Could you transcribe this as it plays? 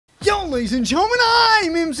ladies and gentlemen,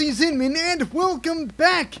 I'm MCzenman, and welcome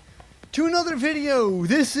back to another video.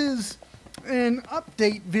 This is an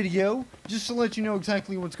update video, just to let you know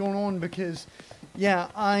exactly what's going on, because, yeah,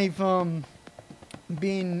 I've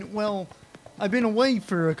been away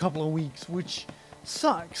for a couple of weeks, which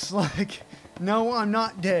sucks. Like, no, I'm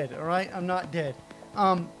not dead, alright? I'm not dead.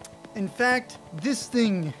 In fact, this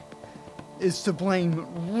thing is to blame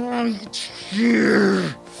right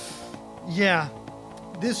here. Yeah.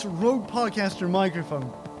 This Rode Podcaster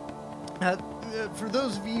microphone. For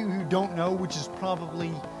those of you who don't know, which is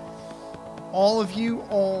probably all of you,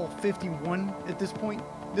 all 51 at this point,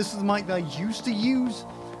 this is the mic that I used to use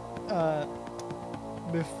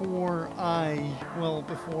before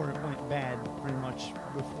it went bad, pretty much,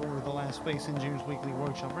 before the last Space Engineers Weekly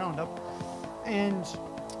Workshop Roundup. And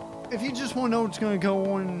if you just want to know what's going to go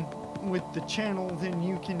on with the channel, then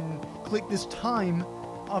you can click this time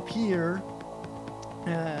up here.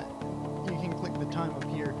 You can click the time up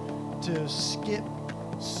here to skip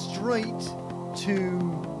straight to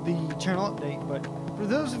the channel update. But for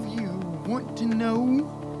those of you who want to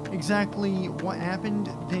know exactly what happened,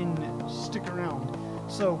 then stick around.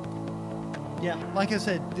 So, yeah, like I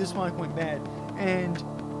said, this mic went bad, and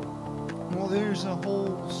well, there's a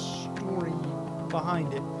whole story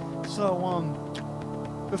behind it. So,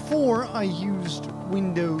 before I used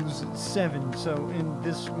Windows 7, and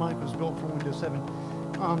this mic was built for Windows 7.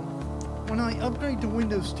 When I upgraded to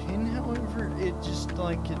Windows 10, however, it just,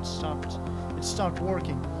 like, it stopped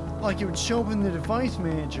working. Like, it would show up in the device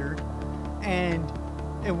manager, and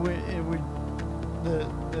the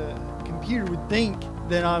computer would think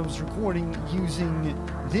that I was recording using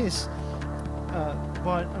this,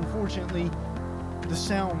 but unfortunately, the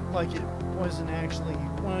sound, like, it wasn't actually,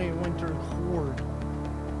 when I went to record,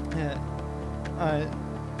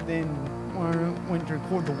 then when I went to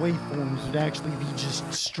record the waveforms, it would actually be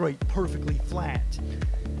just straight, perfectly flat,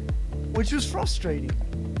 which was frustrating,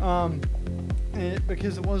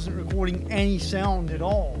 because it wasn't recording any sound at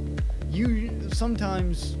all.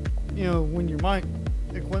 Sometimes, you know, when your mic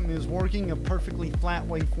equipment is working, a perfectly flat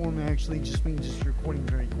waveform actually just means it's recording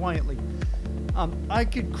very quietly. I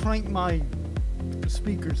could crank my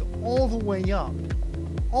speakers all the way up,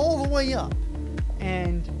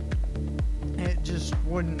 and it just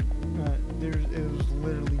wouldn't, it was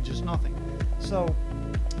literally just nothing. So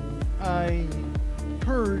I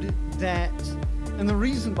heard that, and the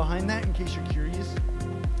reason behind that, in case you're curious,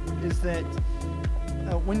 is that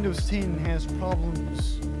Windows 10 has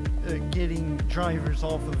problems getting drivers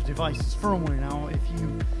off of devices firmware. Now, if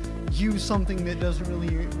you use something that doesn't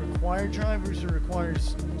really require drivers, or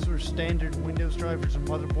requires sort of standard Windows drivers or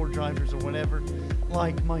motherboard drivers or whatever,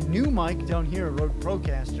 like my new mic down here, a Rode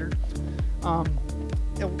Procaster,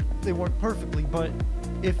 they work perfectly. But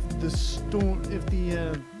if the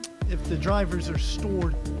drivers are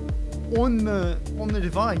stored on the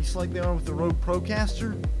device like they are with the Rode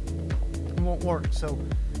Procaster, it won't work. So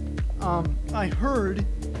I heard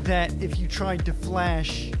that if you tried to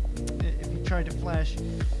flash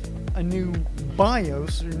a new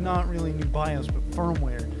BIOS, or not really new BIOS, but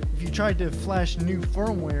firmware, if you tried to flash new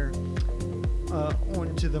firmware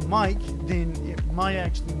onto the mic, then it might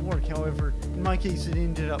actually work. However, in my case, it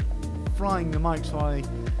ended up frying the mic, so I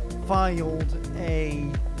filed a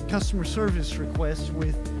customer service request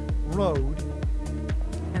with Rode,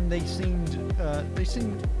 and they seemed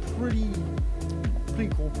pretty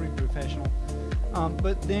cool, pretty professional.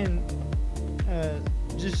 But then,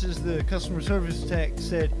 just as the customer service tech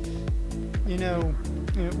said,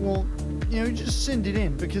 just send it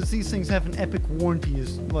in, because these things have an epic warranty,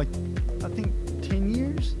 is like, I think 10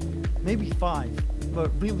 years, maybe 5,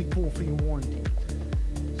 but really cool for your warranty.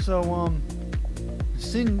 So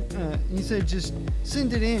he said just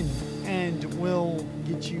send it in, and we'll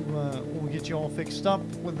get you all fixed up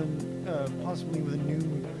with possibly with a new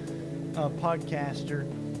podcaster.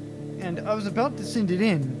 And I was about to send it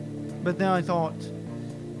in, but then I thought,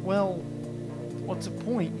 well, what's the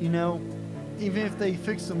point, Even if they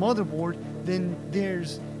fix the motherboard, then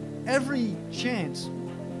there's every chance,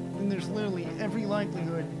 and there's literally every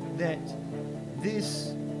likelihood that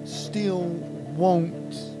this still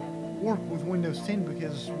won't work with Windows 10,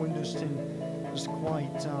 because Windows 10 is quite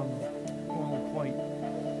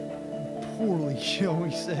poorly, shall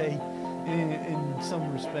we say, in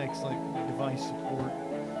some respects, like device support.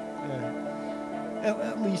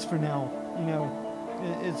 At least for now,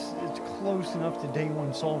 it's close enough to day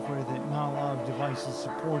one software that not a lot of devices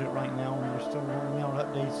support it right now, and they're still rolling out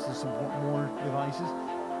updates to support more devices.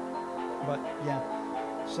 But yeah,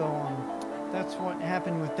 so that's what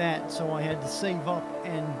happened with that. So I had to save up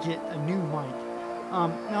and get a new mic.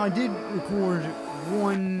 Now I did record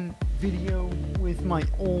one video with my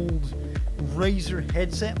old Razer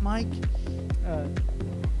headset mic.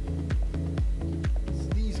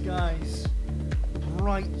 These guys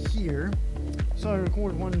right here. So I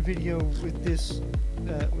record one video with this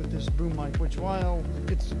boom mic, which while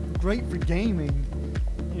it's great for gaming,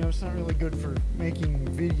 you know, it's not really good for making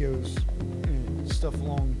videos and stuff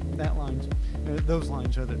along those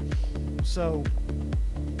lines rather. So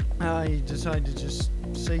I decided to just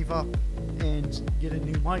save up and get a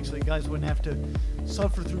new mic so you guys wouldn't have to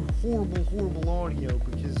suffer through horrible audio,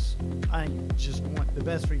 because I just want the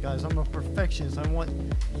best for you guys. I'm a perfectionist. I want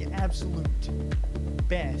the absolute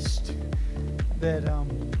best that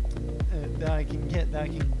I can get, that I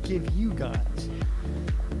can give you guys.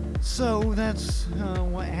 So that's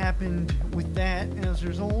what happened with that. As a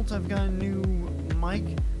result, I've got a new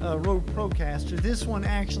mic, Rode Procaster. This one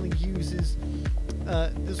actually uses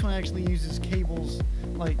cables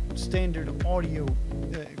like standard audio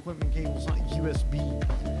equipment cables, not USB.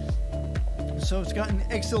 So it's got an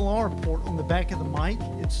XLR port on the back of the mic.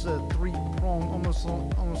 It's a 3-prong,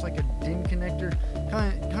 almost like a DIN connector,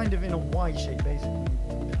 kind of in a Y shape, basically,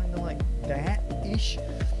 kind of like that-ish.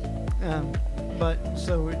 But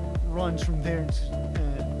so it runs from there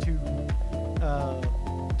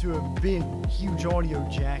to a big, huge audio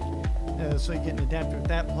jack. So you get an adapter with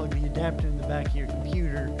that, plug the adapter in the back of your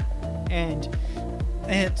computer, and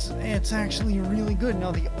it's actually really good.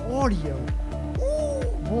 Now the audio, oh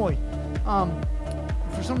boy,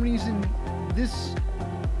 for some reason this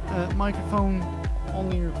microphone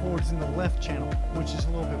only records in the left channel, which is a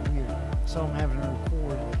little bit weird. So I'm having to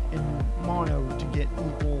record in mono to get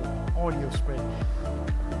equal audio spread.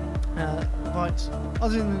 But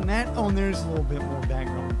other than that, and there's a little bit more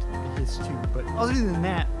background to his too. But other than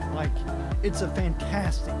that, like, it's a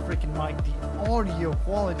fantastic freaking mic. The audio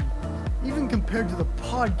quality, even compared to the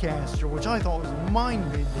Podcaster, which I thought was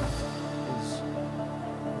mind-bending, is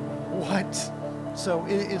what? So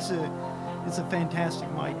it's a fantastic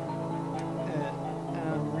mic, and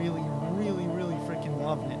I'm really freaking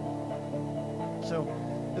loving it. So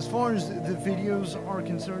as far as the videos are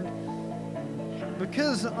concerned,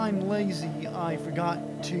 because I'm lazy, I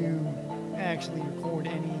forgot to actually record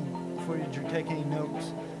any footage or take any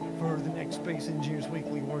notes for the next Space Engineers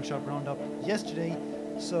Weekly Workshop Roundup yesterday.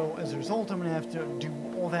 So as a result, I'm going to have to do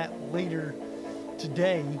all that later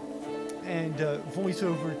today and voice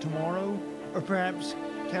over tomorrow, or perhaps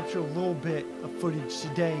capture a little bit of footage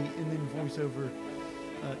today and then voice over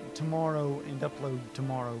tomorrow and upload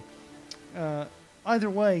tomorrow. Either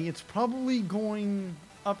way, it's probably going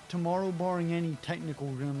up tomorrow, barring any technical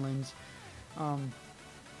gremlins.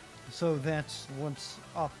 So that's what's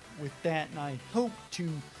up with that, and I hope to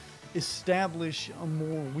establish a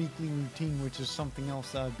more weekly routine, which is something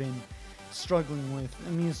else that I've been struggling with.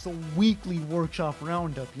 I mean, it's the weekly workshop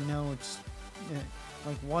roundup, you know. It's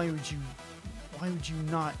like, why would you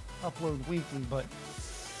not upload weekly? But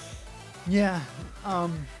yeah,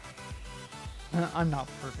 I'm not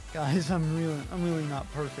perfect, guys. I'm really not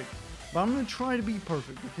perfect. But I'm going to try to be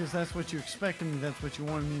perfect, because that's what you expect of me, that's what you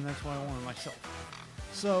want of me, and that's what I want of myself.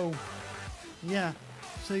 So, yeah,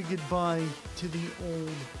 say goodbye to the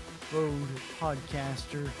old Rode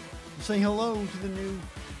Podcaster. Say hello to the new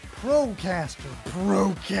Procaster.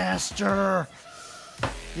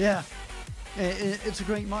 Yeah, it's a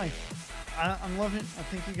great mic. I'm loving it. I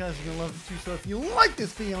think you guys are going to love it too. So if you like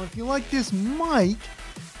this video, if you like this mic,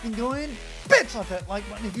 then go ahead and bitch off that like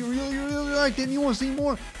button. If you really liked it and you want to see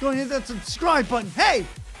more, go ahead and hit that subscribe button. Hey,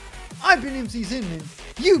 I've been MCzenman.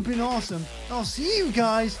 You've been awesome. I'll see you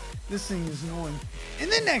guys. This thing is annoying. In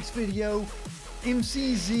the next video,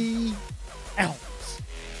 MCZ out.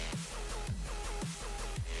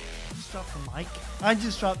 I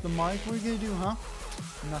just dropped the mic. What are you going to do, huh?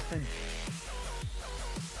 Nothing.